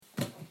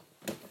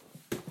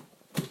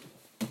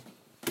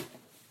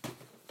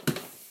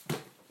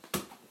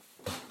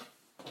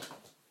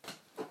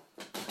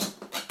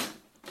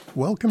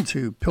Welcome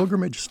to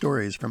Pilgrimage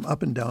Stories from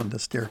Up and Down the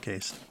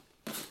Staircase.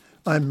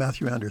 I'm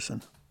Matthew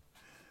Anderson.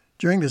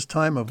 During this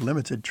time of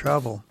limited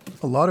travel,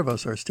 a lot of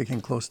us are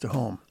sticking close to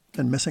home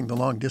and missing the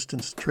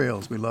long-distance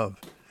trails we love.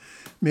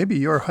 Maybe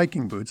your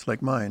hiking boots,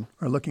 like mine,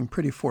 are looking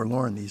pretty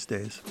forlorn these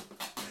days.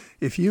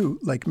 If you,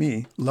 like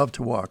me, love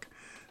to walk,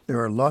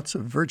 there are lots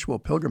of virtual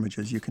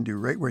pilgrimages you can do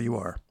right where you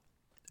are.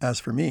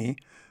 As for me,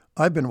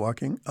 I've been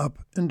walking up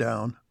and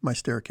down my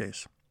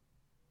staircase.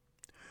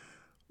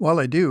 While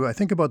I do, I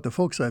think about the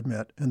folks I've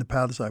met and the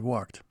paths I've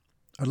walked.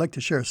 I'd like to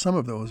share some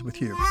of those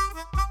with you.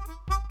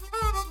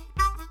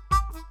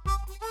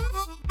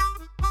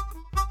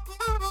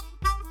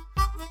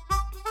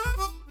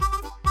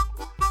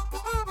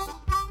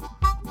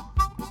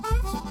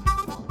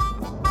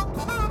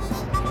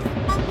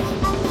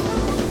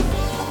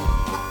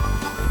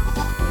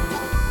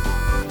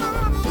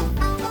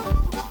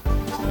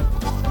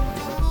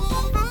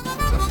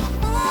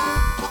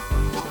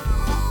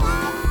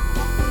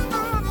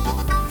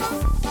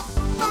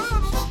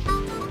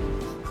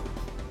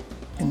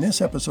 In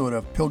this episode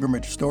of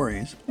Pilgrimage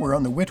Stories, we're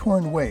on the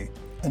Whithorn Way,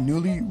 a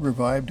newly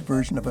revived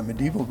version of a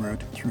medieval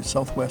route through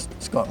southwest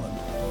Scotland.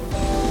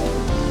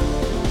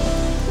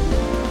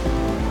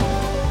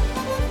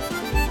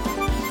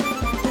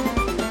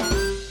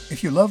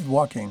 If you loved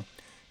walking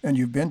and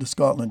you've been to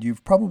Scotland,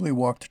 you've probably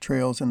walked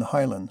trails in the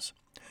Highlands.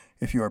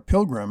 If you're a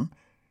pilgrim,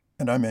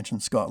 and I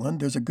mentioned Scotland,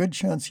 there's a good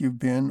chance you've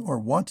been or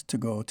want to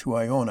go to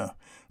Iona,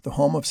 the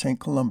home of St.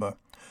 Columba.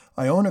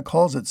 Iona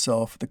calls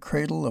itself the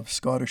cradle of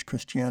Scottish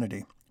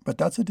Christianity, but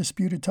that's a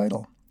disputed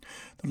title.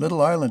 The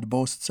little island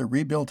boasts a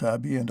rebuilt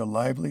abbey and a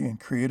lively and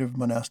creative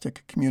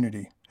monastic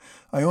community.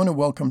 Iona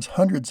welcomes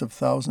hundreds of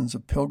thousands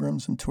of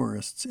pilgrims and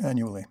tourists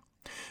annually.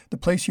 The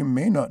place you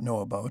may not know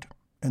about,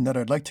 and that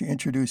I'd like to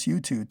introduce you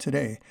to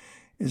today,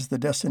 is the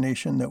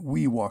destination that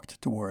we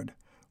walked toward,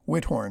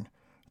 Whithorn,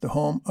 the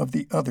home of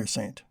the other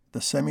saint,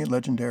 the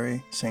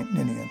semi-legendary Saint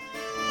Ninian.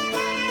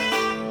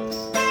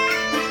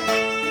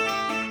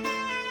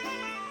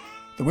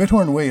 The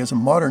Whithorn Way is a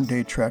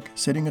modern-day trek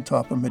sitting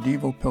atop a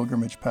medieval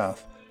pilgrimage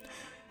path.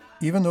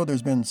 Even though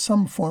there's been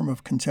some form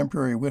of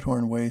contemporary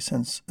Whithorn Way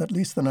since at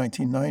least the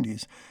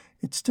 1990s,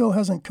 it still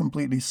hasn't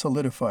completely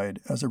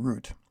solidified as a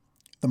route.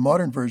 The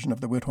modern version of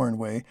the Whithorn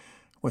Way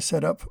was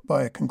set up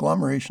by a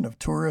conglomeration of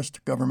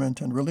tourist, government,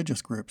 and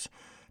religious groups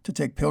to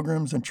take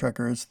pilgrims and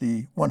trekkers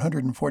the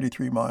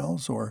 143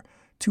 miles or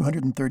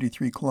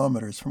 233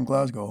 kilometers from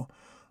Glasgow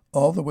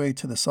all the way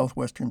to the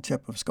southwestern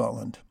tip of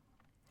Scotland.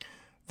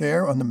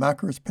 There, on the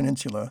Machars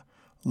Peninsula,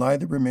 lie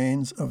the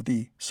remains of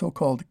the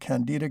so-called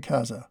Candida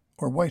Casa,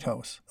 or White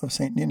House, of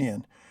St.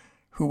 Ninian,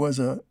 who was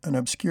an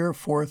obscure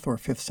 4th or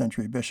 5th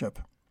century bishop.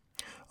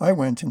 I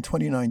went in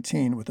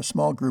 2019 with a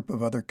small group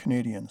of other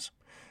Canadians.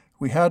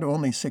 We had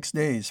only 6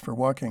 days for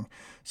walking,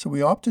 so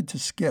we opted to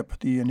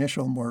skip the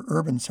initial more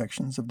urban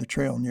sections of the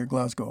trail near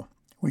Glasgow.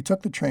 We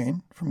took the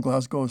train from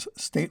Glasgow's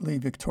stately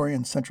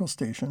Victorian Central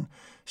Station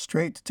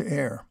straight to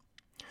Ayr.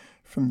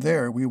 From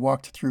there, we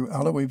walked through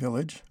Alloway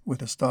Village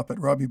with a stop at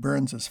Robbie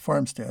Burns'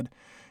 farmstead,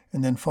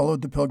 and then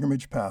followed the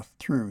pilgrimage path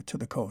through to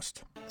the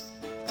coast.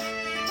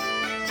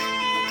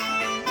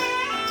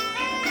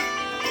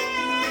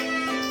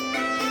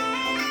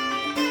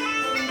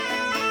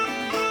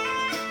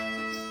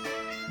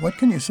 What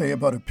can you say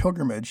about a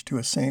pilgrimage to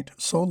a saint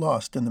so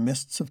lost in the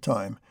mists of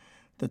time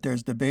that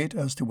there's debate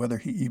as to whether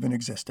he even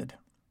existed?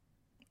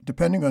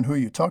 Depending on who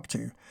you talk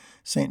to,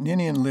 St.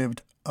 Ninian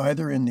lived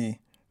either in the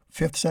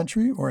 5th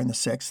century or in the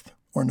 6th,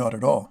 or not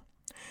at all.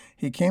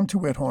 He came to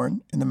Whithorn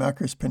in the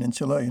Machars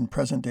Peninsula in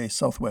present-day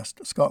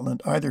southwest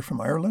Scotland either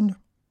from Ireland,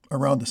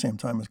 around the same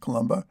time as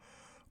Columba,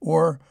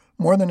 or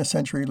more than a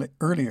century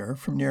earlier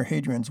from near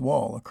Hadrian's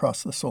Wall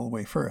across the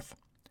Solway Firth.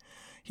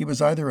 He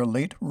was either a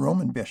late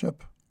Roman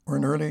bishop or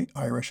an early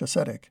Irish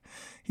ascetic.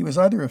 He was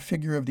either a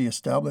figure of the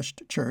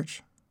established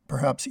church,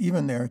 perhaps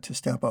even there to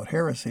stamp out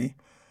heresy,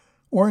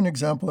 or an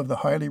example of the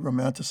highly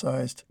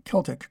romanticized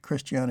Celtic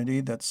Christianity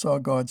that saw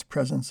God's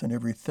presence in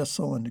every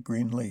thistle and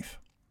green leaf.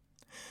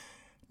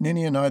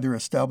 Ninian either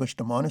established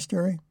a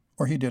monastery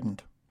or he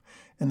didn't,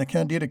 and the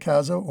Candida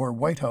Casa or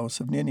White House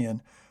of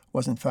Ninian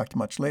was in fact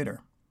much later.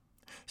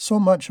 So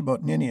much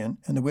about Ninian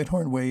and the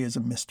Whithorn Way is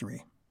a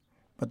mystery,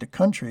 but the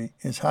country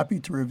is happy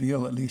to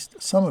reveal at least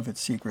some of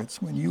its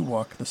secrets when you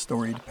walk the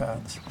storied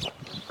paths.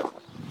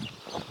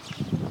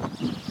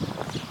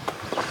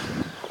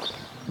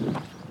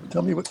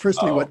 Tell me what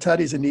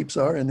tatties and neeps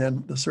are, and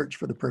then the search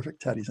for the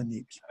perfect tatties and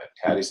neeps.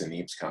 Tatties and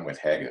neeps come with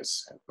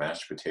haggis,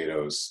 mashed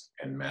potatoes,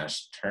 and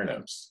mashed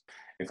turnips.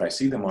 If I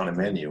see them on a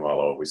menu, I'll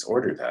always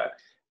order that.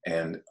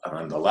 And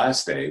on the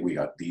last day, we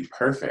got the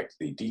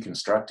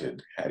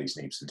deconstructed tatties,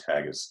 neeps, and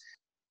haggis.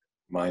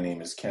 My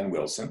name is Ken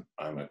Wilson.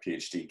 I'm a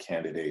PhD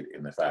candidate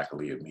in the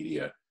Faculty of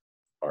Media,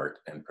 Art,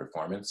 and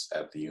Performance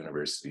at the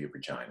University of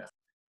Regina.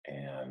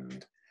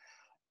 And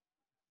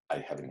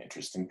I have an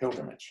interest in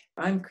pilgrimage.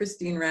 I'm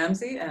Christine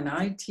Ramsey, and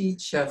I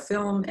teach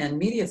film and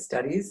media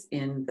studies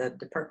in the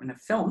Department of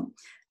Film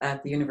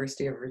at the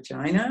University of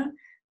Regina,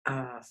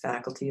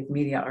 Faculty of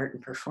Media, Art,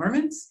 and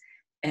Performance.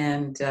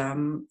 And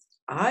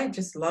I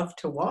just love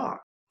to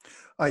walk.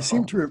 I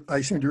seem to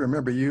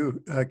remember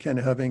you, Ken,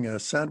 having a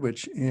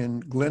sandwich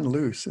in Glen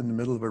Luce in the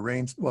middle of a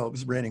rain. Well, it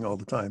was raining all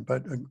the time,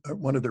 but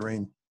one of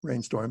the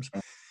rainstorms,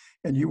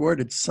 and you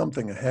ordered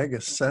something, a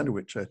haggis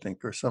sandwich, I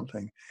think, or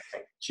something.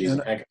 Cheese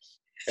and haggis.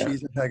 Yeah.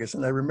 Cheese and haggis.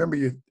 And I remember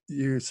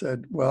you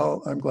said,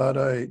 "Well, I'm glad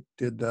I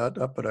did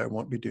that, but I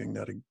won't be doing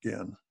that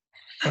again."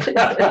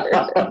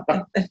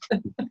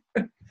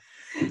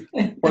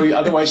 Well,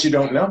 otherwise you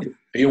don't know.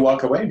 You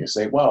walk away and you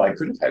say, "Well, I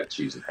could have had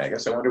cheese and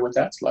haggis. I wonder what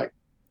that's like."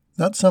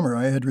 That summer,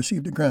 I had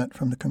received a grant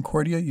from the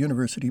Concordia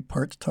University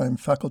Part-Time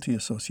Faculty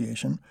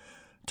Association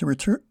to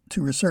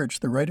research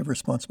the right of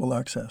responsible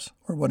access,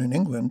 or what in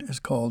England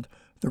is called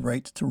the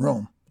right to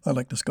roam. I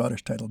like the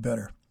Scottish title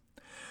better.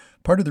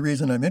 Part of the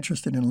reason I'm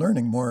interested in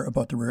learning more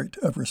about the right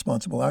of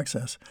responsible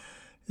access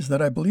is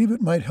that I believe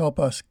it might help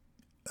us,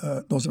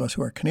 those of us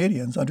who are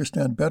Canadians,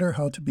 understand better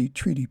how to be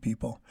treaty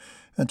people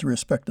and to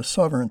respect the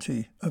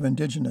sovereignty of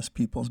Indigenous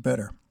peoples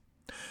better.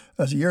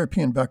 As a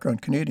European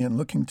background Canadian,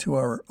 looking to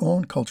our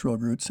own cultural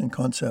roots and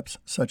concepts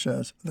such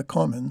as the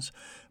commons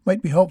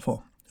might be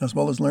helpful, as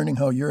well as learning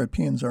how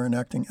Europeans are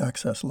enacting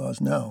access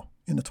laws now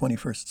in the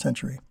 21st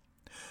century.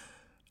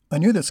 I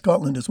knew that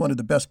Scotland is one of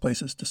the best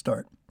places to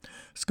start.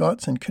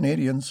 Scots and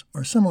Canadians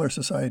are similar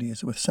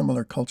societies with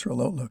similar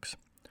cultural outlooks.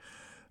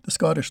 The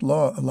Scottish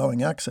law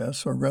allowing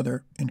access, or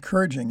rather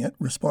encouraging it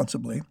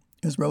responsibly,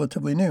 is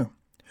relatively new.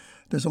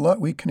 There's a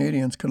lot we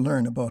Canadians could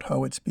learn about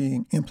how it's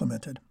being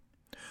implemented.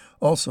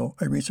 Also,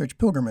 I researched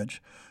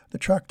pilgrimage. The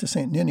track to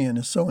St. Ninian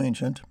is so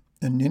ancient,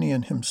 and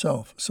Ninian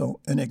himself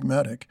so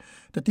enigmatic,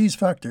 that these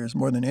factors,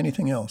 more than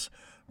anything else,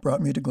 brought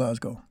me to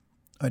Glasgow.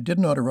 I did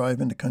not arrive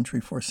in the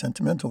country for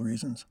sentimental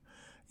reasons.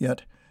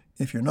 Yet,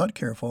 if you're not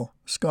careful,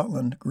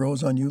 Scotland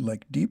grows on you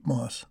like deep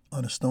moss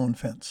on a stone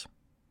fence.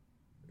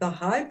 The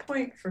high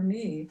point for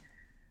me,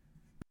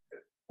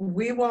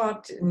 we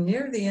walked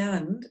near the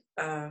end,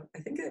 I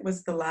think it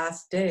was the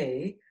last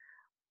day,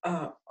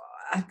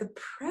 at the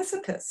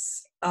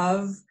precipice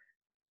of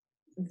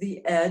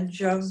the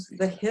edge of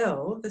the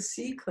hill, the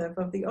sea cliff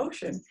of the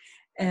ocean.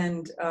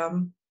 And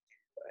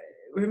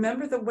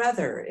remember the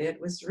weather. It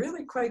was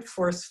really quite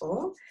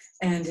forceful,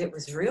 and it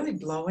was really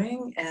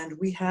blowing, and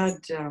we had,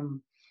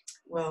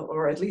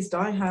 or at least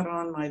I had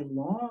on my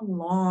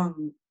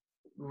long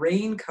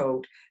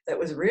raincoat that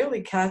was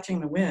really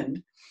catching the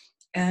wind.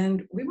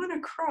 And we went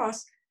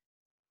across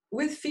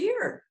with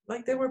fear.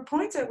 Like, there were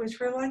points at which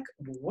we're like,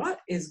 what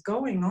is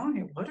going on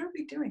here? What are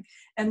we doing?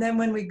 And then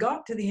when we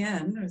got to the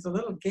end, there was a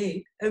little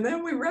gate, and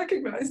then we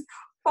recognized,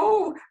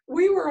 oh,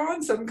 we were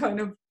on some kind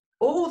of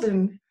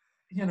olden,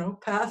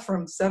 path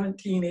from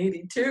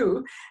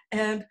 1782.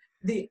 And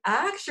the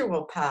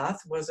actual path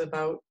was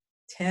about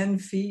 10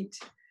 feet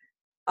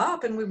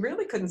up, and we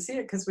really couldn't see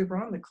it because we were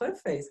on the cliff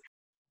face.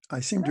 I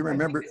seem to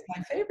remember, it's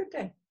my favorite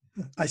day.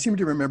 I seem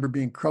to remember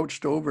being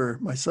crouched over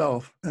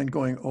myself and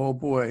going, oh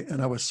boy.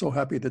 And I was so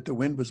happy that the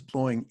wind was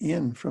blowing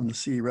in from the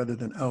sea rather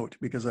than out,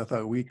 because I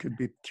thought we could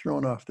be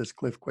thrown off this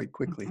cliff quite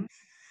quickly.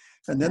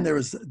 Mm-hmm. And then there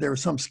was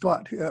some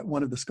Scot,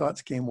 one of the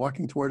Scots came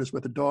walking toward us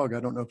with a dog.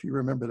 I don't know if you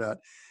remember that.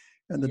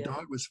 And the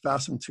dog was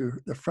fastened to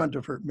the front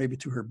of her, maybe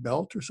to her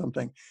belt or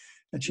something.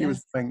 And she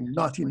was going,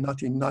 naughty,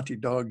 naughty, naughty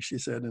dog, she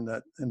said in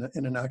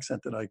an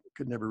accent that I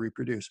could never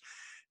reproduce.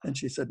 And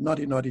she said,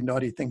 naughty, naughty,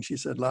 naughty thing. She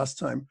said, last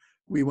time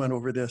we went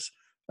over this,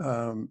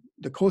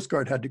 the Coast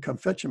Guard had to come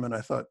fetch him. And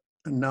I thought,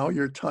 and now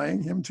you're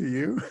tying him to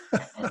you?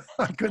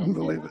 I couldn't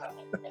believe it.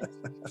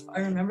 I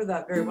remember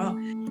that very well.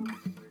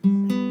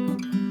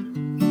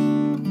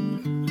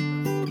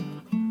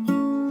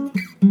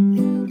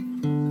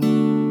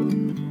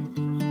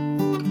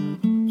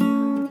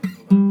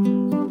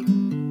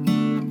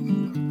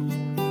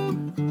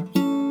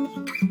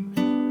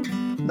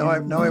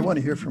 Now I want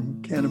to hear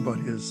from Ken about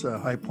his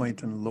high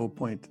point and low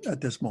point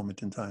at this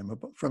moment in time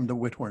from the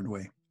Whithorn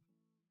Way.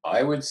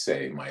 I would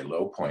say my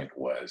low point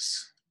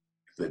was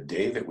the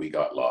day that we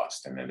got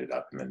lost and ended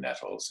up in the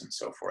Nettles and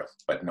so forth,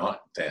 but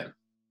not then.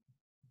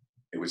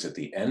 It was at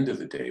the end of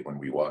the day when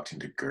we walked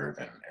into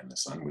Girvan and the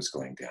sun was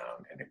going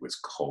down and it was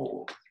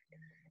cold.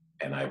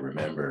 And I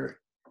remember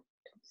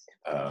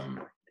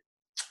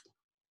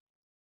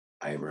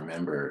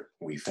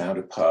we found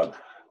a pub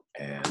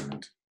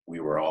and we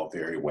were all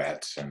very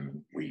wet,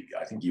 and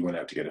I think you went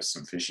out to get us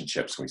some fish and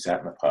chips. We sat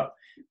in the pub.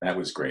 That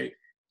was great.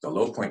 The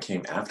low point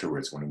came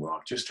afterwards when we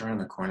walked just around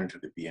the corner to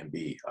the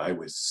B&B. I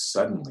was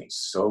suddenly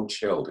so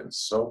chilled and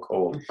so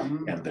cold,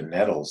 and the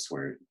nettles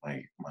were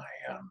my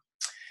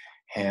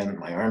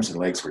arms and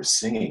legs were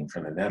singing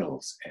from the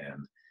nettles,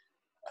 and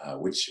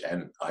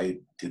I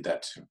did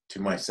that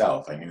to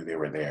myself. I knew they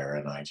were there,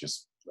 and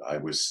I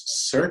was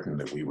certain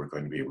that we were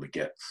going to be able to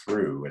get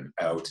through and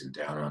out and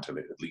down onto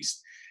at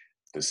least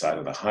the side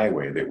of the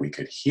highway that we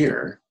could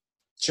hear,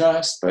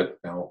 but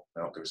no,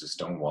 there was a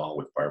stone wall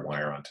with barbed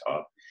wire on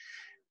top,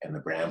 and the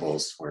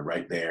brambles were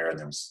right there, and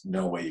there was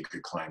no way you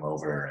could climb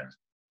over, and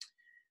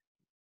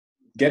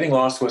getting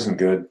lost wasn't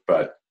good,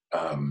 but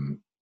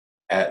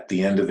at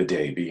the end of the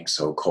day, being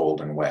so cold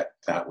and wet,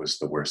 that was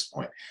the worst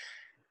point.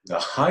 The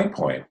high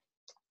point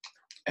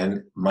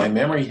And my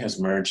memory has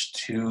merged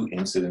two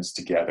incidents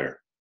together.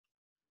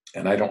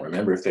 And I don't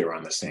remember if they were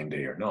on the same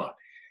day or not.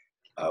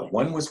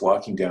 One was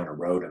walking down a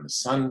road and the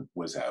sun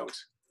was out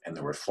and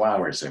there were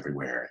flowers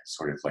everywhere,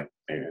 sort of like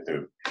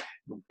it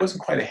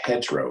wasn't quite a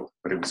hedgerow,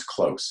 but it was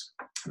close.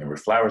 And there were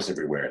flowers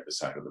everywhere at the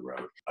side of the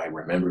road. I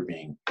remember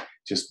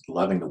just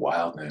loving the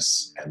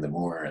wildness and the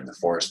moor and the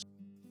forest.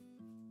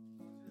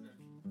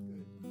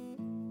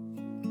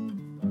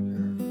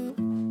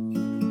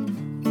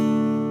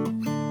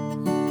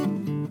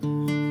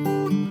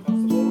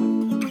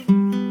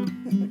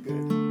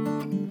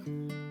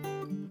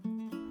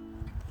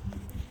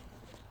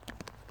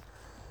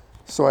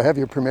 So I have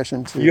your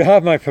permission to... You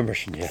have my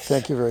permission, yes.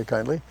 Thank you very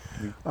kindly.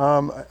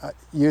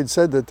 You had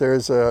said that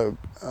there's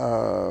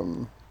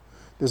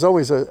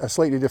always a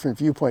slightly different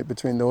viewpoint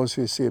between those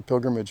who see a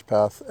pilgrimage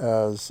path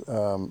as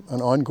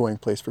an ongoing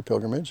place for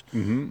pilgrimage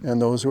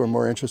and those who are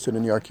more interested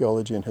in the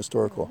archaeology and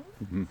historical.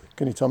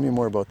 Can you tell me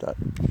more about that?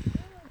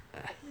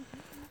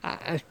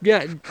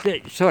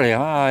 Sorry,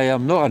 I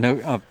am not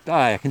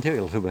I can tell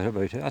you a little bit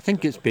about it. I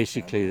think it's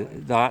basically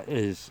that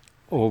is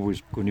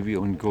always going to be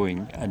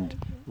ongoing, and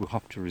we'll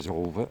have to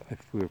resolve it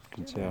if we're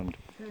concerned.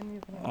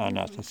 And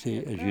as I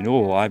say, as you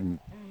know, I'm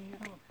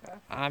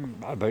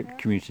about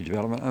community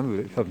development. I'm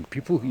about having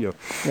people here.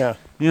 Yeah.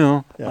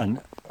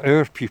 And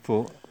our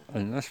people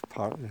in this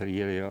part of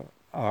the area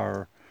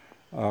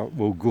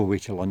will go away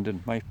to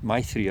London.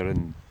 My three are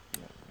in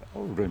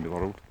all around the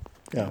world.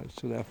 Yeah.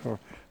 So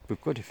therefore,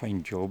 we've got to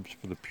find jobs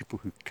for the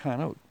people who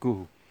cannot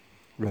go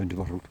round the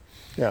world.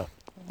 Yeah.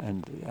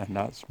 And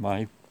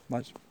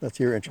that's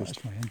your interest.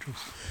 That's my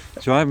interest.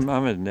 So I'm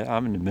in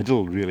the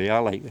middle, really. I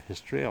like the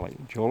history. I like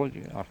the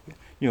geology.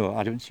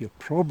 I don't see a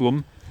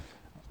problem.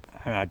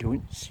 And I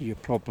don't see a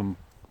problem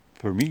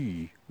for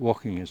me.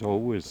 Walking is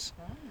always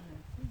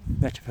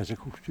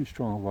metaphysical, too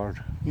strong a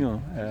word.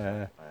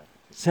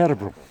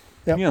 Cerebral.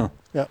 Yeah.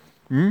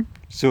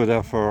 So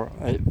therefore,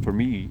 for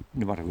me,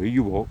 no matter where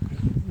you walk,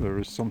 there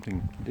is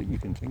something that you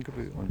can think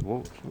about on the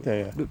walk.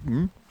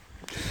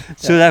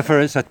 So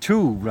therefore, it's a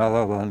tool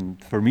rather than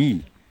for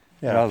me.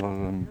 Rather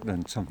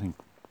than something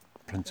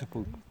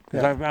principled.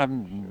 Because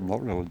I'm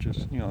not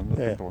religious, I'm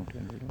not born to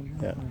any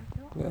religion,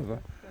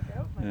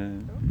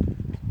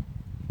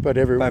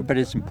 whatever. But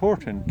it's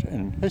important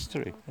in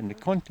history, in the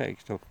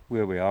context of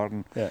where we are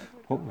and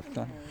what we've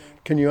done.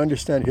 Can you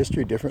understand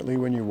history differently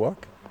when you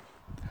walk?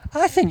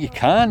 I think you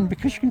can,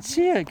 because you can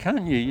see it,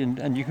 can't you?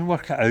 And you can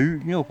work it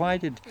out. Why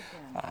did...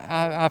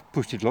 I've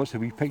posted lots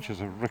of wee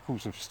pictures of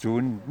rickles of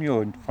stone,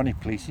 in funny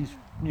places,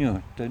 down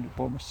at the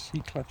bottom of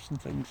sea cliffs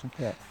and things.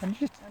 And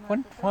you just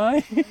wonder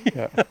why.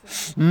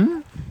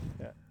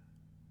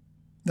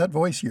 That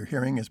voice you're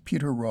hearing is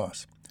Peter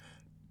Ross.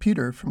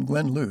 Peter, from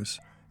Glenluce,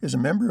 is a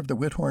member of the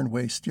Whithorn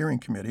Way Steering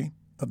Committee,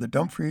 of the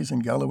Dumfries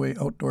and Galloway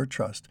Outdoor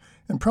Trust,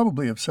 and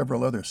probably of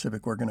several other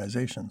civic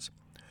organizations.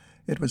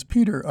 It was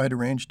Peter I'd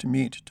arranged to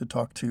meet to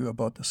talk to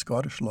about the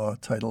Scottish law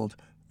titled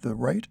The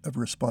Right of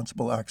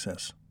Responsible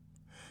Access.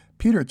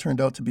 Peter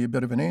turned out to be a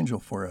bit of an angel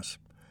for us.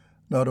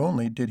 Not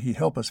only did he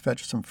help us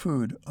fetch some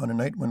food on a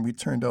night when we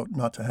turned out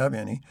not to have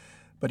any,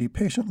 but he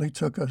patiently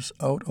took us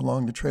out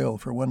along the trail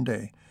for one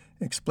day,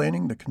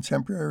 explaining the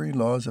contemporary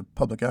laws of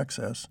public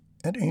access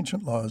and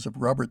ancient laws of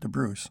Robert the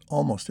Bruce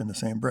almost in the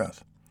same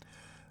breath.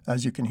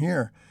 As you can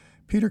hear,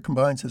 Peter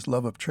combines his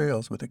love of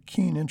trails with a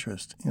keen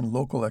interest in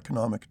local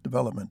economic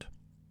development.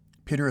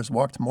 Peter has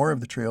walked more of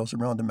the trails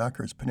around the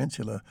Macars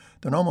Peninsula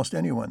than almost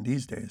anyone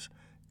these days,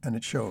 and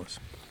it shows.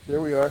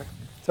 There we are.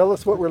 Tell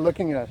us what we're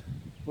looking at.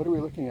 What are we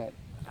looking at?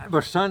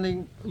 We're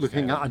standing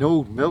looking at an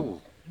old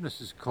mill.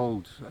 This is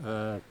called,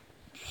 what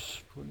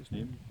is its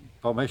name?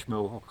 Varmish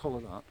Mill, I'll call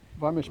it that.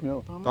 Varmish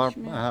Mill.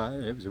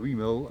 It was a wee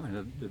mill,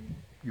 and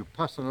you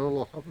passed another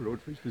lot up the road,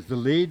 which was the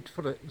lathe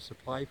for it, the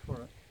supply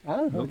for it.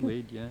 Okay.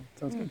 Lathe, yeah.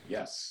 Sounds good.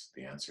 Yes,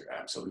 the answer,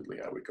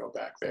 absolutely. I would go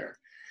back there,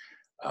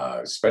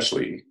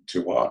 especially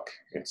to walk.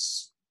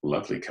 It's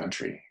lovely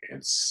country.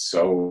 It's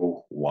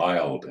so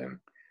wild, and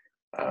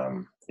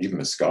even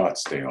the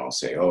Scots, they all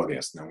say, oh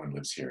yes, no one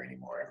lives here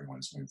anymore.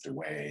 Everyone's moved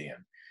away,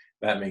 and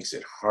that makes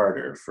it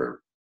harder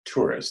for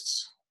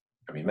tourists.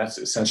 I mean, that's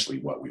essentially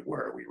what we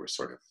were. We were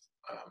sort of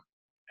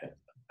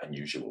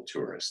unusual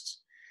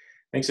tourists.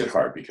 Makes it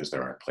hard because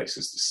there aren't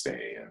places to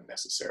stay and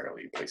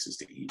necessarily places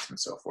to eat and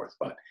so forth,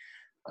 but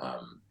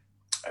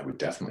I would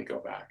definitely go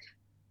back.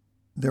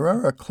 There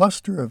are a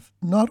cluster of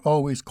not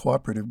always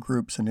cooperative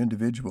groups and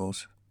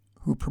individuals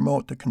who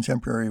promote the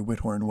contemporary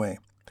Whithorn Way.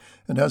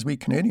 And as we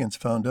Canadians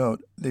found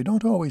out, they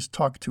don't always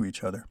talk to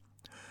each other.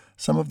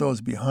 Some of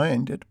those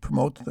behind it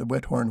promote the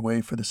Whithorn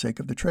Way for the sake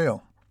of the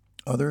trail.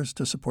 Others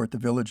to support the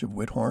village of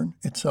Whithorn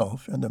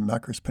itself and the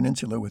Macars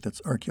Peninsula with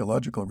its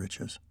archaeological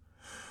riches.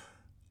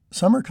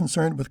 Some are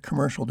concerned with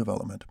commercial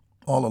development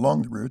all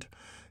along the route,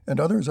 and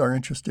others are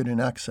interested in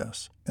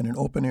access and in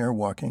open-air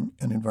walking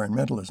and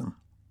environmentalism.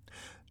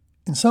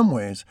 In some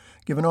ways,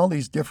 given all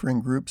these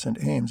differing groups and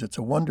aims, it's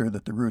a wonder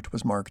that the route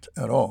was marked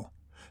at all.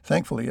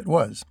 Thankfully it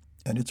was,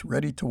 and it's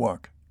ready to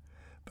walk.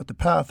 But the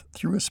path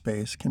through a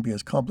space can be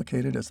as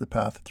complicated as the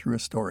path through a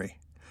story.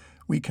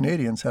 We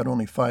Canadians had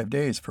only 5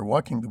 days for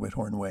walking the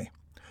Whithorn Way.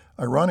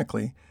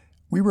 Ironically,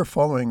 we were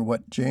following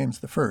what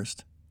James I,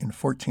 in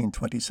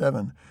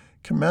 1427,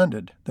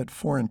 commanded that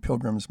foreign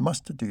pilgrims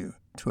must do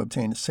to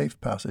obtain safe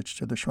passage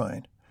to the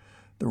shrine.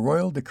 The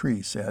royal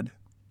decree said,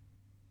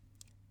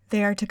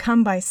 "They are to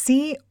come by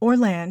sea or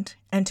land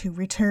and to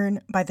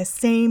return by the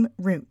same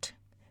route.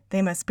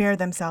 They must bear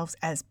themselves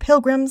as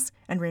pilgrims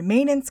and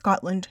remain in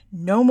Scotland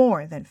no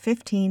more than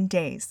 15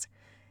 days.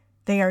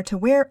 They are to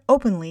wear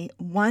openly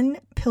one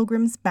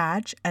pilgrim's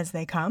badge as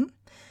they come,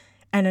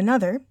 and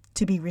another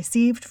to be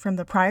received from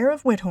the Prior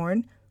of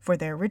Whithorn for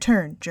their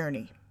return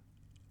journey."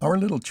 Our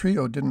little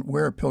trio didn't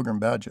wear pilgrim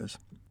badges,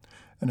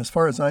 and as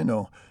far as I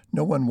know,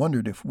 no one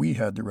wondered if we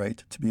had the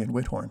right to be in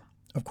Whithorn.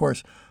 Of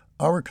course,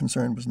 our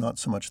concern was not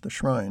so much the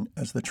shrine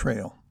as the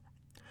trail.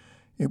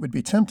 It would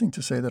be tempting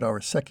to say that our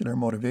secular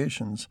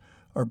motivations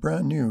are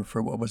brand new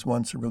for what was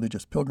once a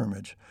religious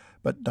pilgrimage,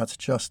 but that's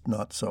just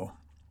not so.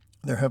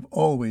 There have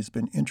always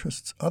been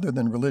interests other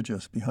than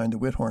religious behind the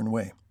Whithorn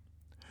Way.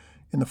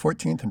 In the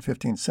 14th and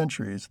 15th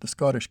centuries, the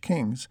Scottish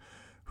kings,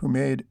 who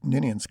made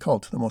Ninian's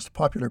cult the most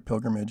popular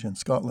pilgrimage in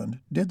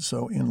Scotland, did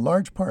so in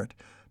large part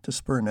to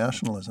spur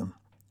nationalism.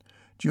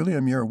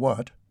 Julia Muir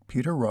Watt,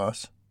 Peter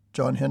Ross,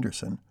 John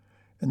Henderson,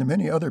 and the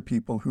many other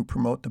people who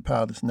promote the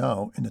paths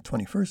now in the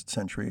 21st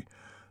century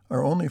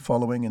are only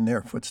following in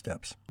their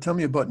footsteps. Tell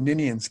me about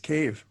Ninian's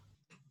Cave.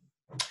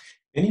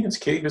 Ninian's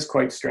Cave is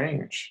quite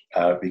strange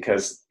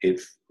because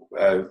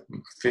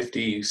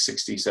 50,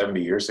 60,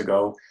 70 years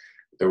ago,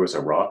 there was a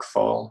rock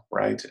fall,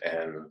 right?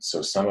 And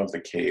so some of the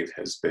cave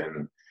has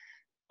been,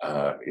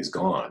 is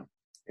gone.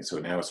 And so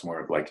now it's more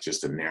of like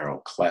just a narrow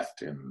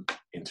cleft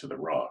into the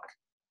rock.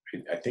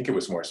 I think it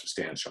was more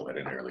substantial at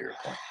an earlier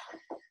point.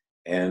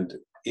 And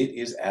it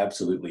is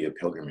absolutely a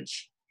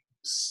pilgrimage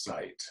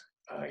site.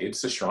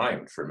 It's a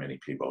shrine for many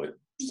people.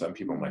 Some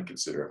people might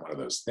consider it one of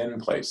those thin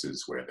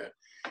places where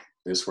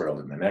this world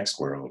and the next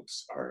world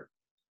are,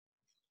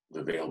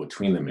 the veil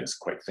between them is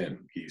quite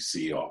thin. You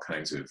see all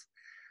kinds of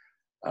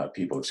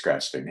people have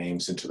scratched their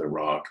names into the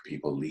rock.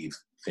 People leave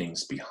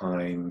things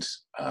behind.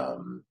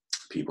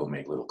 People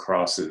make little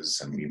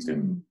crosses and leave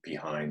them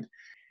behind.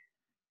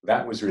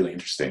 That was really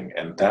interesting.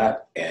 And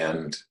that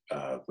and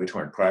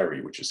Whithorn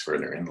Priory, which is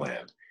further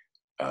inland,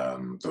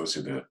 those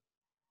are the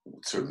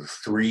sort of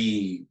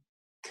three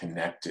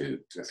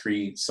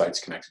sites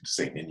connected to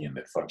St. Ninian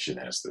that function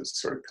as the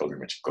sort of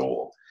pilgrimage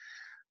goal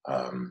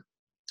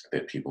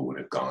that people would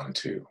have gone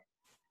to.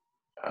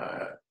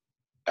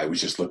 I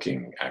was just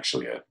looking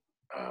actually at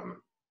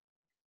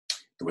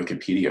the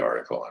Wikipedia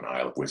article on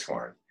Isle of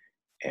Whithorn,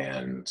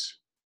 and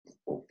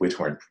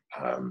Whithorn,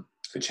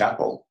 the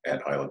chapel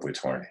at Isle of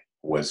Whithorn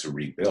was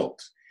rebuilt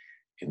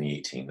in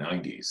the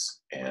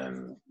 1890s,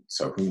 and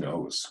so who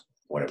knows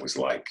what it was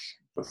like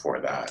before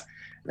that.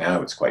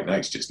 Now it's quite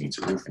nice, just needs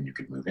a roof and you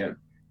could move in.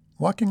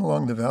 Walking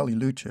along the Valley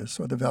Lucis,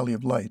 or the Valley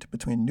of Light,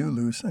 between New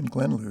Luce and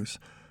Glen Luce,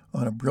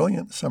 on a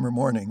brilliant summer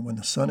morning when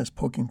the sun is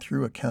poking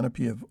through a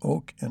canopy of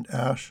oak and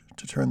ash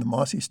to turn the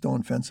mossy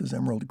stone fences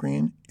emerald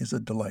green is a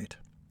delight.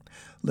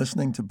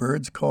 Listening to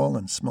birds call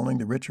and smelling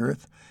the rich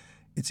earth,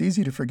 it's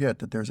easy to forget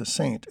that there's a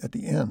saint at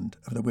the end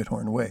of the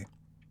Whithorn Way.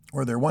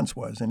 Or there once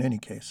was, in any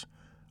case.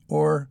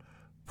 Or,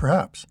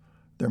 perhaps,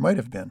 there might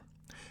have been.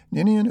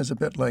 Ninian is a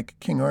bit like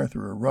King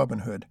Arthur or Robin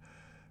Hood.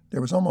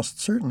 There was almost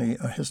certainly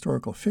a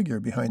historical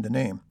figure behind the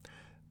name,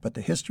 but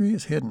the history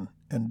is hidden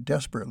and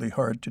desperately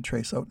hard to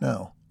trace out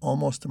now,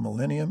 almost a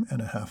millennium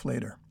and a half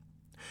later.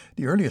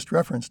 The earliest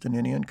reference to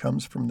Ninian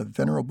comes from the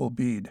Venerable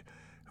Bede,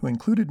 who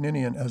included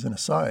Ninian as an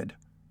aside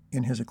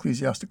in his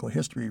ecclesiastical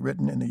history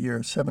written in the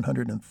year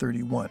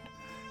 731.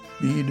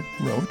 Bede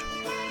wrote,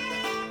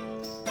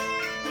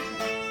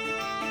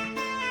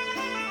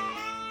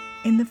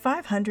 "In the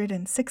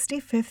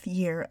 565th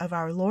year of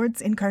our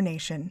Lord's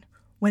incarnation,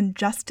 when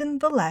Justin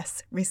the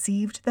Less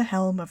received the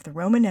helm of the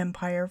Roman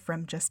Empire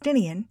from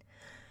Justinian,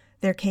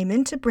 there came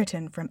into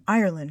Britain from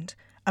Ireland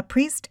a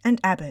priest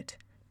and abbot,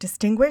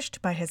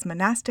 distinguished by his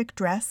monastic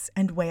dress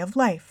and way of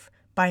life,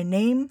 by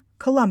name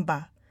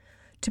Columba,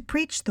 to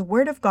preach the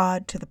word of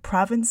God to the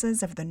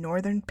provinces of the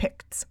northern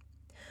Picts.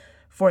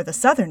 For the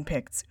southern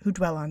Picts, who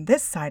dwell on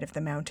this side of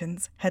the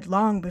mountains, had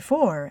long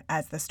before,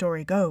 as the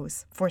story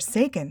goes,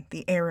 forsaken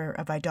the error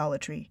of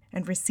idolatry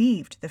and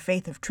received the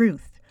faith of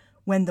truth,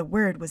 when the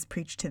word was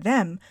preached to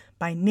them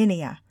by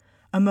Ninian,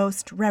 a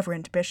most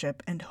reverend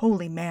bishop and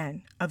holy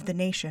man of the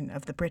nation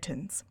of the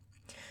Britons.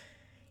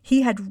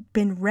 He had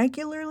been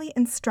regularly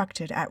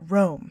instructed at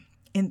Rome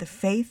in the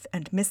faith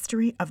and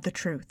mystery of the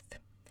truth.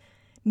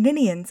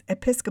 Ninian's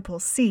episcopal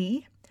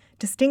see,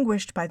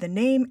 distinguished by the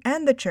name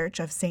and the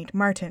church of St.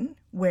 Martin,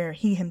 where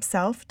he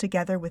himself,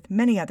 together with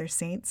many other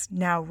saints,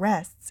 now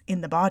rests in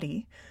the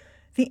body,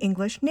 the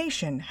English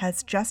nation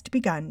has just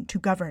begun to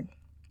govern.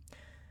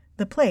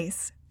 The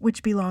place,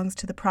 which belongs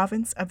to the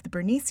province of the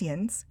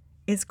Bernicians,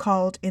 is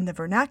called in the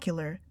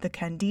vernacular the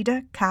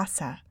Candida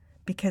Casa,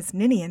 because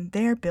Ninian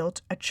there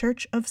built a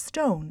church of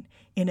stone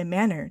in a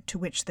manner to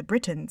which the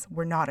Britons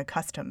were not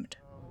accustomed."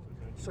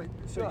 So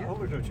I hope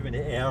there's not too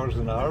many hours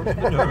and hours.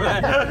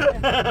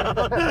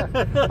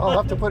 I'll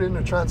have to put it in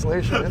a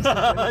translation.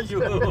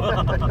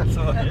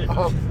 Sorry.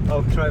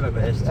 I'll try my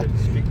best to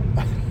speak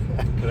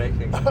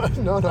correctly.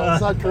 No,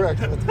 it's not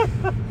correct.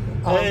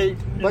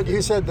 But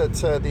you said that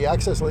the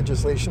access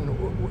legislation,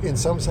 in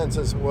some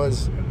senses,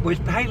 was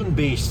Highland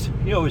based.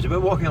 It was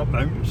about walking up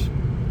mountains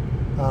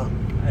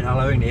and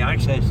allowing the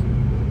access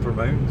for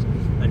mountains.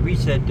 And we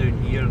said down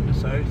here in the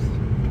south,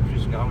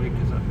 Bruce Galloway,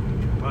 because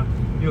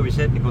we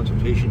said in the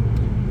consultation,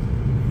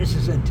 this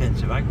is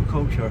intensive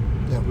agriculture.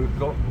 Yeah. We've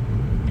got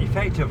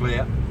effectively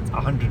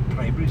 100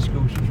 primary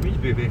schools, which means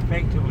we've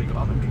effectively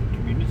got 100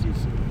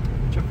 communities,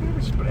 which are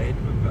fairly spread.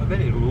 We've got a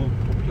very low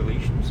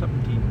population,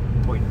 17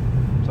 point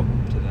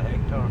something to the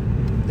hectare.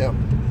 Yeah.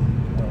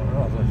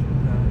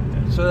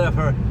 So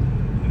therefore,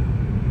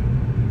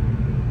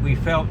 we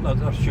felt that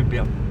there should be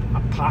a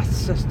path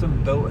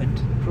system built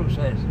into the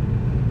process,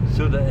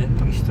 so that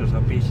at least there's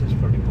a basis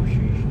for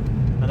negotiation.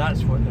 And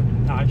that's what they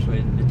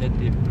did.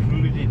 They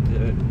included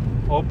the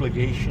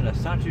obligation, a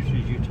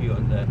statutory duty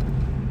on the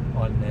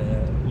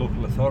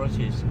local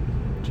authorities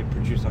to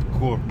produce a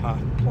core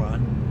path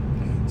plan.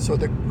 So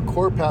the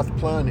core path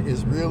plan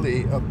is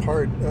really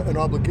an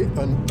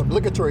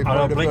obligatory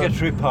part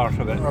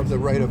of it. Of the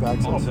right of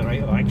access. Of the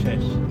right of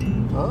access.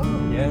 Oh.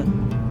 Yeah.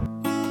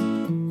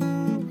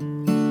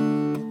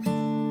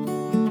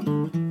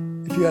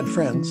 If you had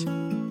friends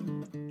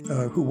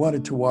who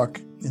wanted to walk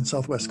in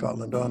southwest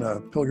Scotland on a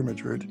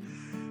pilgrimage route,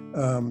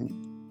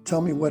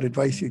 tell me what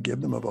advice you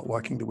give them about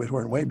walking the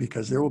Whithorn Way,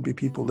 because there will be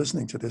people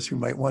listening to this who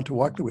might want to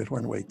walk the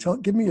Whithorn Way.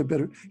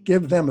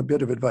 Give them a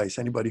bit of advice,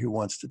 anybody who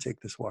wants to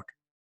take this walk.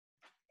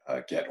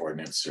 Get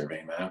Ordnance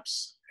Survey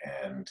maps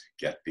and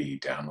get the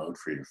download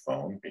for your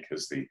phone,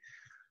 because the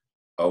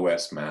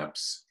OS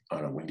maps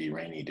on a windy,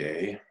 rainy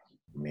day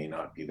may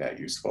not be that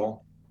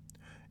useful.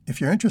 If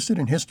you're interested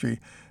in history,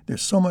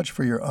 there's so much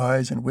for your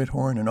eyes in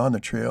Whithorn and on the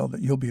trail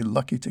that you'll be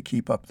lucky to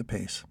keep up the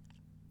pace.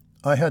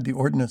 I had the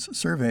Ordnance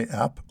Survey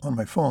app on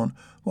my phone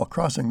while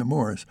crossing the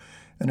moors,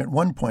 and at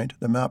one point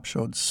the map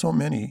showed so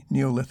many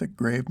Neolithic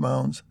grave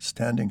mounds,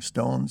 standing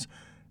stones,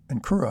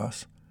 and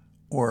kuras,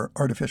 or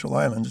artificial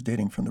islands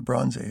dating from the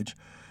Bronze Age,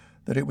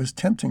 that it was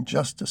tempting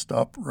just to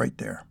stop right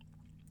there.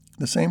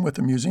 The same with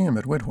the museum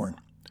at Whithorn.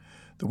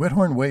 The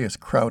Whithorn Way is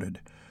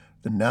crowded.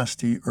 The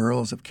nasty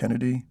Earls of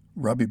Kennedy,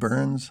 Robbie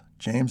Burns,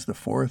 James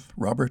IV,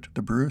 Robert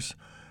the Bruce,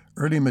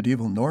 early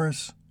medieval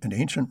Norse and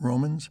ancient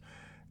Romans,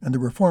 and the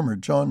reformer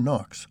John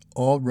Knox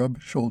all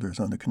rub shoulders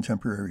on the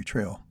contemporary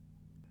trail.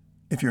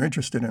 If you're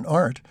interested in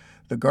art,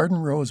 the Garden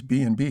Rose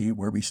B&B,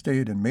 where we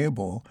stayed in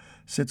Maybole,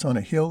 sits on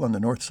a hill on the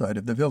north side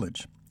of the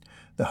village.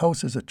 The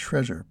house is a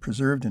treasure,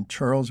 preserved in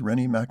Charles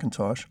Rennie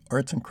Mackintosh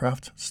arts and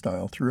crafts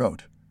style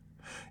throughout.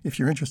 If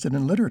you're interested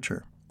in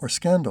literature or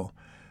scandal,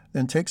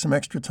 then take some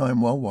extra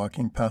time while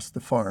walking past the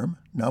farm,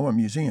 now a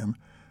museum,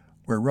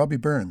 where Robbie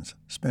Burns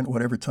spent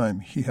whatever time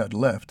he had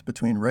left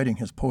between writing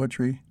his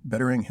poetry,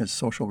 bettering his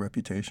social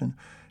reputation,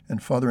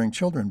 and fathering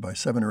children by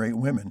 7 or 8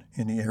 women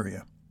in the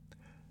area.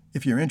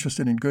 If you're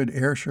interested in good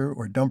Ayrshire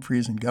or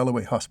Dumfries and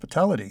Galloway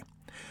hospitality,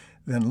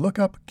 then look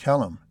up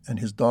Callum and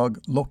his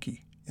dog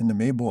Loki in the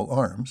Maybole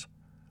Arms,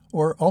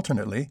 or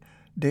alternately,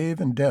 Dave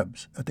and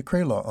Debs at the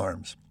Craylaw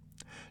Arms.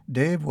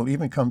 Dave will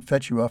even come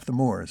fetch you off the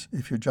moors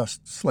if you're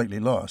just slightly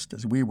lost,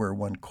 as we were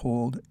one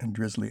cold and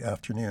drizzly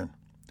afternoon.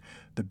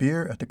 The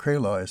beer at the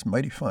Craylaw is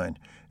mighty fine,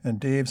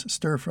 and Dave's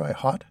stir-fry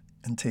hot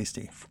and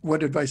tasty.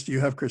 What advice do you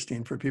have,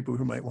 Christine, for people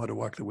who might want to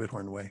walk the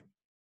Whithorn Way?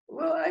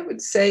 Well, I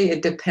would say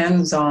it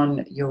depends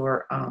on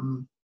your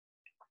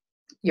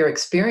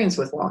experience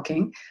with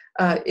walking.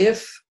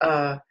 If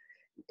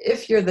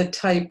you're the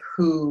type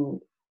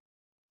who,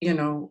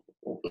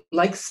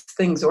 likes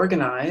things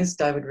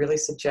organized, I would really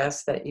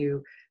suggest that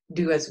you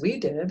do as we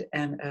did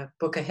and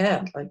book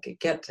ahead, like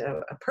get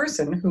a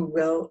person who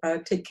will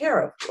take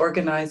care of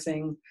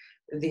organizing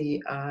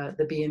the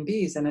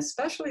B&Bs, and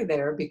especially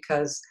there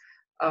because,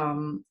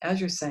 as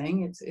you're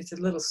saying, it's a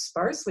little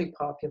sparsely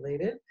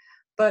populated,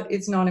 but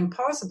it's not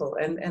impossible,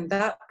 and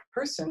that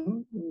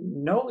person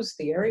knows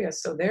the area,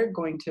 so they're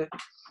going to,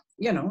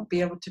 be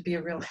able to be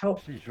a real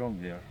help. She's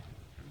wrong there.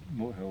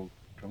 Mohill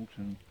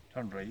Junction,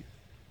 turn right,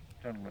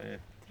 turn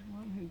left. The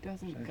one who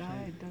doesn't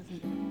guide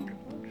doesn't.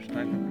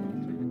 Stand.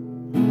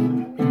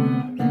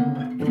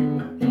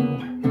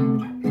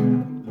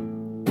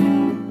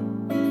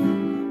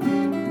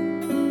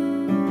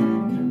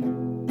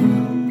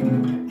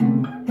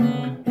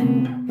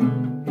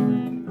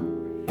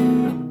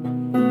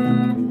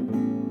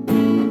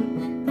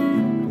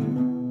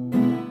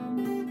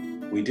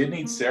 We did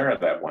need Sarah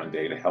that one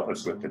day to help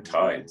us with the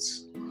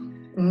tides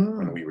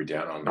when we were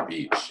down on the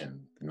beach, and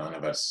none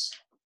of us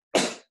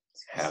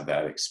had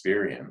that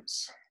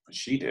experience. But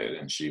she did,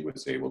 and she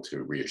was able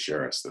to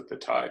reassure us that the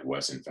tide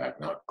was in fact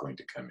not going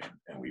to come in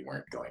and we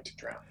weren't going to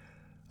drown.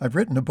 I've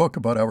written a book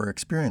about our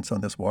experience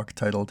on this walk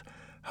titled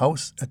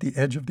House at the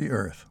Edge of the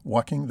Earth,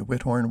 Walking the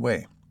Whithorn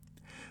Way.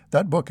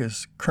 That book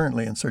is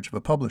currently in search of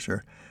a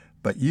publisher,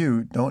 but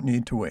you don't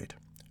need to wait.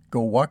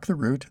 Go walk the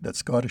route that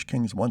Scottish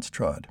kings once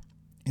trod.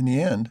 In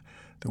the end,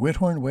 the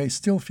Whithorn Way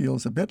still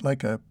feels a bit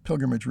like a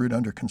pilgrimage route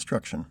under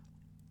construction.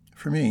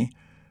 For me,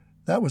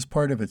 that was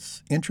part of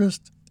its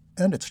interest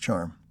and its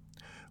charm.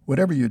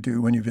 Whatever you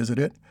do when you visit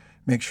it,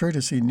 make sure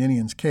to see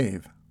Ninian's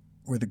Cave,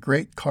 where the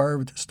great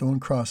carved stone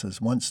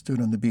crosses once stood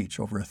on the beach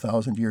over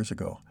 1,000 years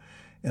ago,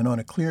 and on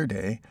a clear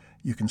day,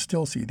 you can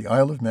still see the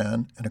Isle of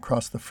Man and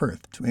across the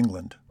Firth to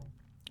England.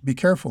 Be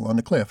careful on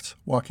the cliffs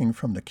walking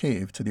from the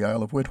cave to the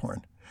Isle of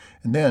Whithorn,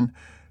 and then,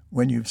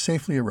 when you've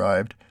safely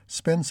arrived,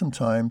 spend some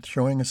time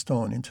throwing a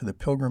stone into the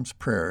Pilgrim's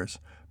Prayers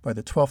by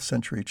the 12th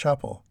century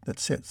chapel that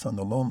sits on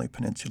the lonely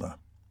peninsula.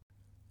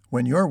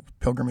 When your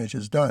pilgrimage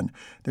is done,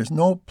 there's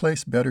no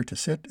place better to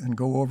sit and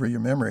go over your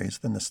memories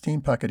than the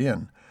Steam Packet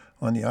Inn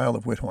on the Isle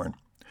of Whithorn.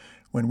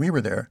 When we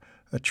were there,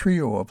 a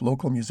trio of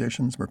local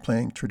musicians were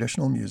playing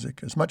traditional music,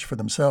 as much for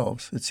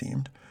themselves, it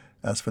seemed,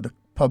 as for the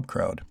pub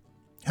crowd.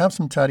 Have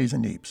some tatties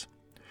and neeps.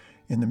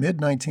 In the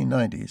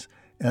mid-1990s,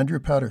 Andrew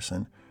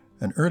Patterson,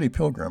 an early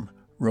pilgrim,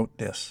 wrote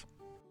this: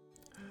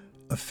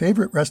 "A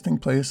favorite resting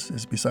place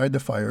is beside the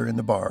fire in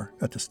the bar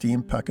at the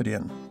Steam Packet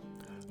Inn.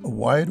 A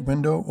wide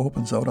window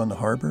opens out on the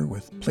harbor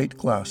with plate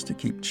glass to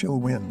keep chill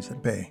winds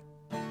at bay.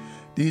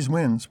 These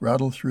winds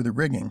rattle through the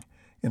rigging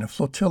in a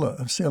flotilla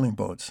of sailing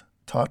boats,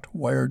 taut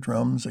wire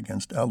drums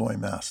against alloy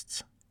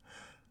masts.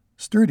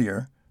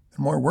 Sturdier and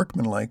more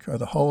workmanlike are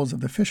the hulls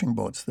of the fishing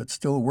boats that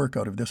still work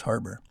out of this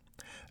harbor.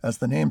 As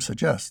the name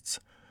suggests,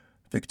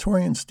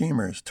 Victorian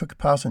steamers took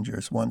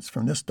passengers once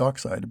from this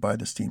dockside by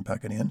the Steam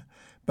Packet Inn,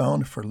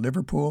 bound for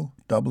Liverpool,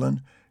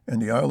 Dublin,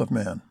 and the Isle of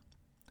Man.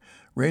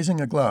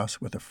 Raising a glass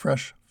with a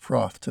fresh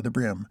froth to the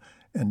brim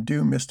and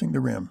dew misting the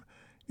rim,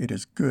 it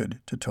is good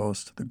to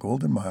toast the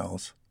golden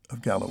miles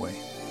of Galloway."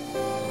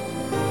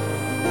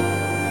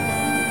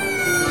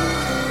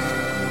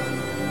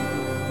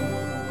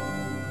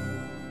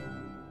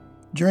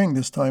 During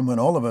this time when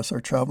all of us are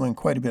traveling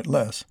quite a bit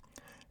less,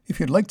 if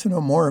you'd like to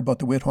know more about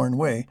the Whithorn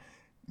Way,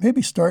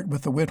 maybe start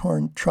with the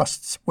Whithorn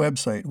Trust's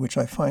website, which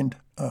I find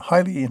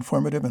highly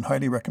informative and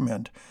highly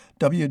recommend,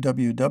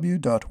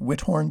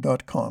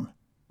 www.whithorn.com.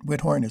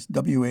 Whithorn is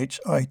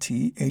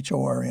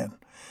WHITHORN.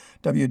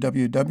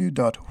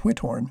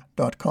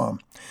 www.whithorn.com.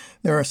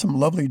 There are some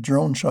lovely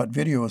drone shot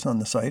videos on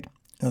the site,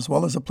 as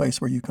well as a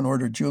place where you can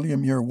order Julia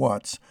Muir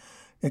Watt's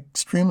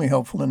extremely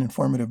helpful and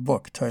informative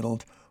book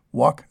titled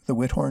Walk the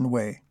Whithorn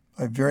Way.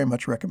 I very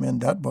much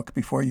recommend that book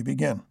before you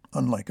begin,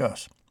 unlike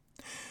us.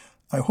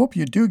 I hope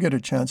you do get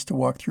a chance to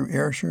walk through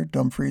Ayrshire,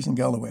 Dumfries, and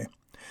Galloway.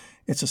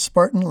 It's a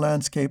Spartan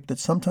landscape that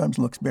sometimes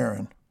looks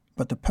barren,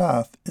 but the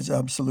path is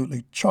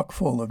absolutely chock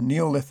full of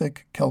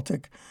Neolithic,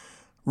 Celtic,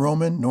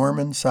 Roman,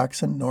 Norman,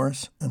 Saxon,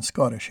 Norse, and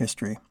Scottish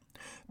history.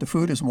 The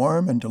food is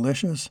warm and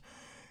delicious,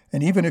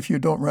 and even if you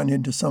don't run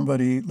into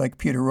somebody like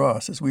Peter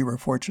Ross, as we were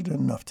fortunate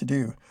enough to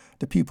do,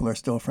 the people are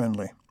still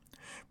friendly.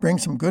 Bring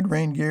some good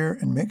rain gear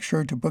and make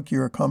sure to book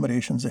your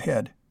accommodations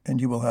ahead, and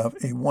you will have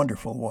a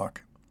wonderful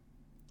walk.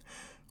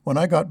 When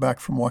I got back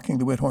from walking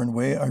the Whithorn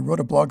Way, I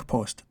wrote a blog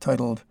post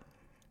titled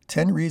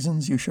 10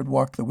 Reasons You Should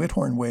Walk the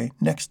Whithorn Way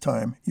Next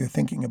Time You're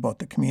Thinking About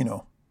the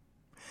Camino.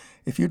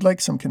 If you'd like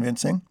some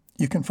convincing,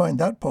 you can find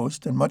that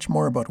post and much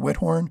more about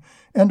Whithorn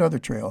and other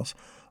trails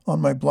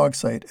on my blog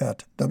site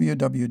at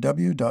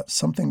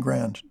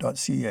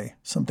www.somethinggrand.ca,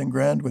 something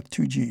grand with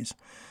 2 G's,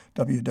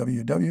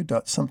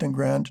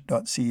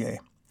 www.somethinggrand.ca.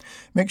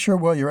 Make sure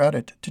while you're at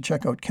it to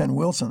check out Ken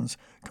Wilson's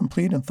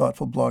complete and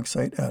thoughtful blog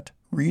site at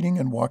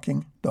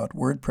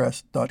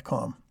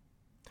readingandwalking.wordpress.com.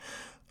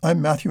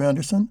 I'm Matthew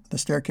Anderson, the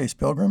Staircase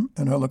Pilgrim,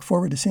 and I look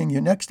forward to seeing you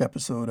next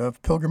episode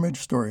of Pilgrimage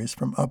Stories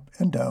from Up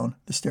and Down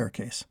the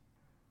Staircase.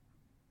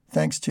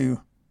 Thanks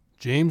to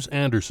James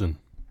Anderson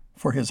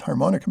for his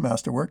harmonica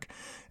masterwork,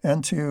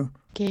 and to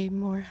Gabe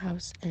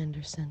Morehouse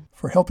Anderson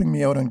for helping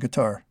me out on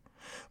guitar.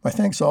 My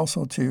thanks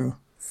also to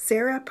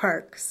Sarah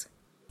Parks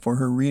for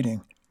her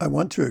reading. I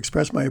want to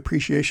express my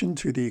appreciation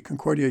to the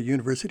Concordia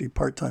University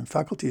Part-Time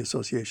Faculty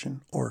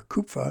Association, or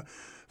CUPFA,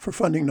 for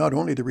funding not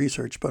only the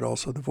research but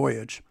also the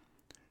voyage,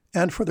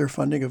 and for their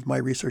funding of my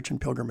research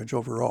and pilgrimage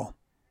overall.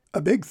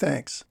 A big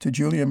thanks to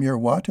Julia Muir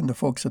Watt and the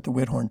folks at the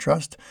Whithorn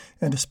Trust,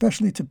 and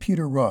especially to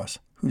Peter Ross,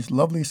 whose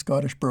lovely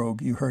Scottish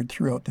brogue you heard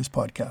throughout this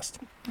podcast.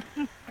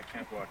 I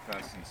can't walk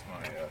fast since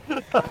my...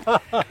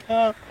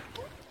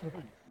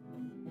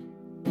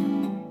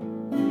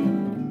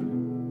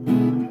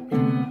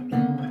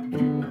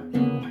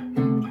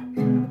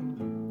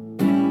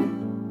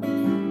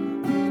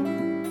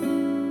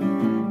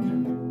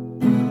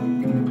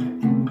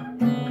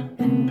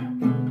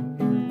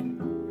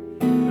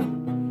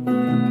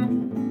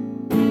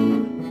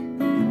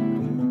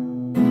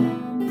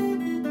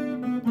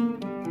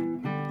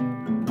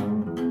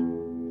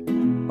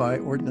 By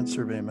Ordnance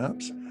Survey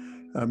Maps.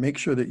 Make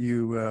sure that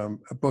you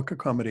book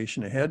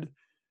accommodation ahead.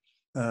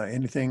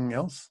 Anything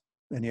else?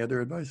 Any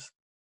other advice?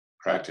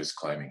 Practice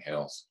climbing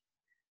hills.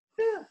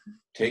 Yeah.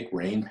 Take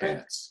rain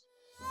pants.